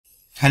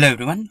Hello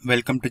everyone,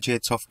 welcome to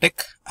JH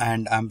SOFTECH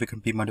and I'm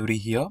Vikram P. Maduri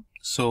here.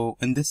 So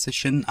in this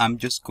session, I'm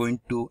just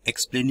going to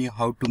explain you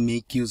how to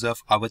make use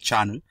of our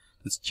channel,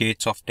 this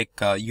JH SOFTECH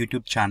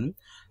YouTube channel,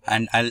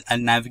 and I'll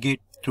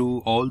navigate through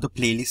all the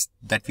playlists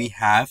that we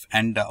have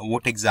and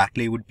what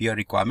exactly would be a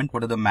requirement,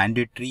 what are the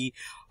mandatory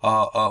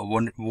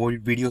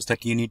videos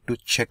that you need to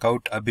check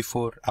out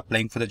before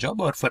applying for the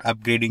job or for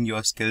upgrading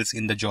your skills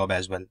in the job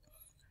as well.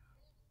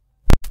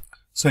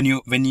 So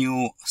when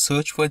you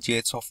search for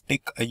JH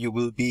SOFTECH, you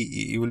will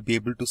be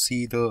able to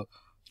see the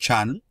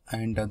channel,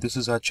 and this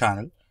is our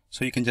channel.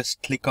 So you can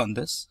just click on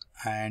this,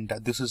 and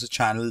this is a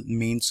channel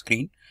main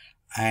screen.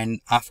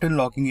 And after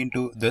logging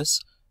into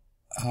this,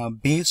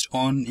 based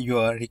on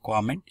your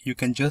requirement, you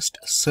can just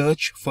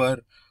search for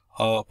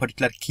a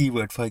particular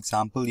keyword. For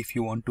example, if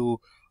you want to,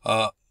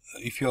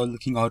 if you are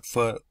looking out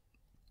for,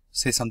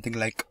 say, something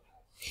like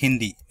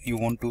Hindi, you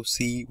want to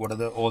see what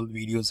are all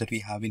videos that we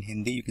have in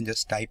Hindi, you can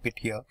just type it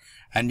here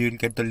and you'll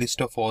get the list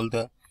of all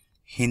the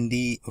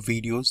Hindi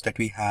videos that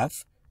we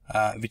have,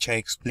 which I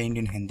explained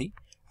in Hindi.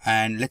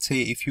 And let's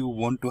say if you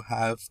want to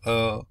have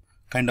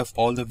kind of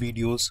all the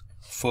videos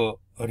for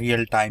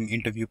real-time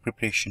interview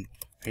preparation,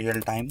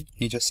 real-time,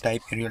 you just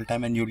type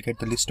real-time and you'll get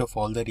the list of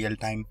all the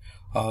real-time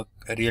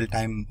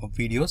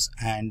videos.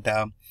 And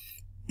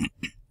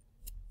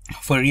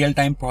for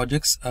real-time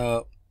projects,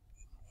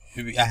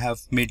 I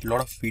have made a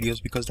lot of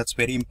videos because that's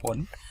very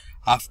important.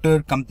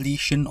 After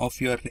completion of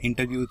your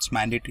interview, it's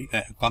mandatory.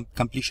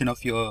 Completion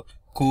of your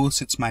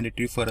course, it's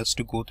mandatory for us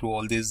to go through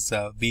all these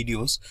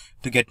videos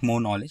to get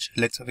more knowledge.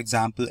 Let's have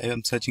example. I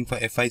am searching for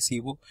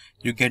FICO.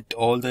 You get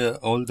all the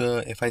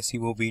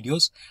FICO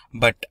videos,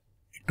 but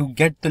to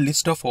get the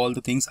list of all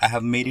the things, I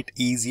have made it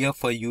easier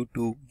for you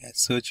to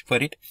search for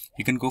it.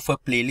 You can go for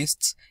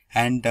playlists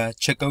and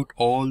check out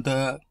all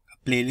the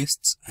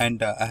playlists,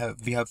 and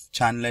we have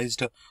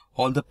channelized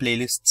all the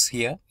playlists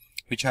here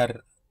which are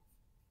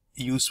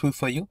useful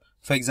for you.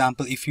 For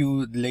example, if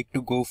you like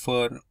to go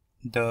for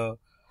the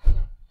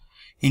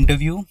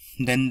interview,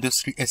 then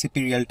this SAP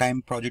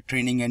real-time project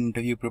training and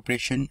interview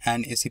preparation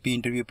and SAP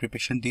interview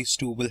preparation, these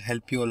two will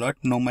help you a lot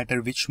no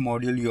matter which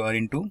module you are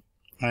into.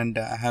 And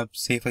I have,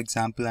 say for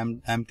example,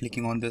 I'm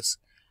clicking on this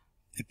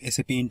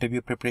SAP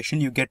interview preparation.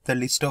 You get the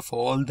list of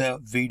all the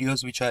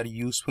videos which are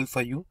useful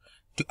for you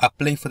to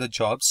apply for the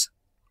jobs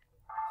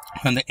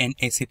from the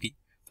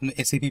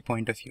SAP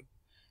point of view.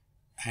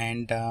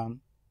 And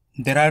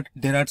there are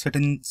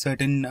certain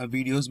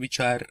videos which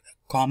are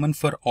common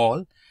for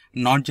all,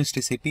 not just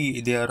SAP,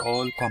 they are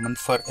all common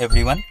for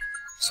everyone.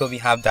 So we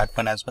have that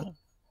one as well.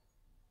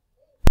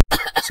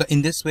 So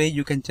in this way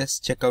you can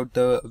just check out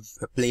the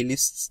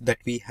playlists that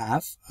we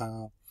have,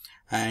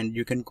 and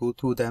you can go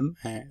through them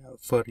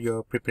for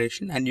your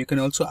preparation, and you can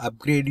also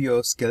upgrade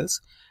your skills.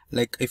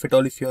 Like if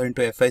you are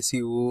into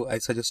FICO, I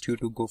suggest you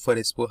to go for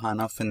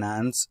S/4HANA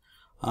Finance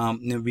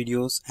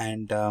videos,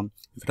 and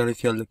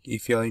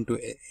if you're into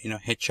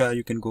HR,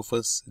 you can go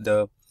for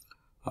the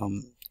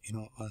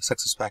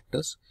success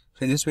factors.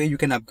 So in this way you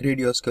can upgrade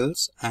your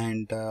skills,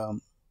 and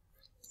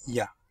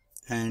yeah,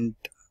 and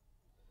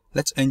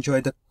let's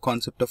enjoy the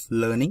concept of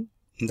learning.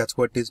 That's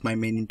what is my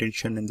main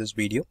intention in this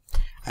video,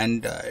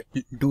 and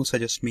do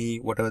suggest me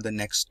what are the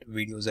next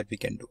videos that we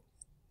can do.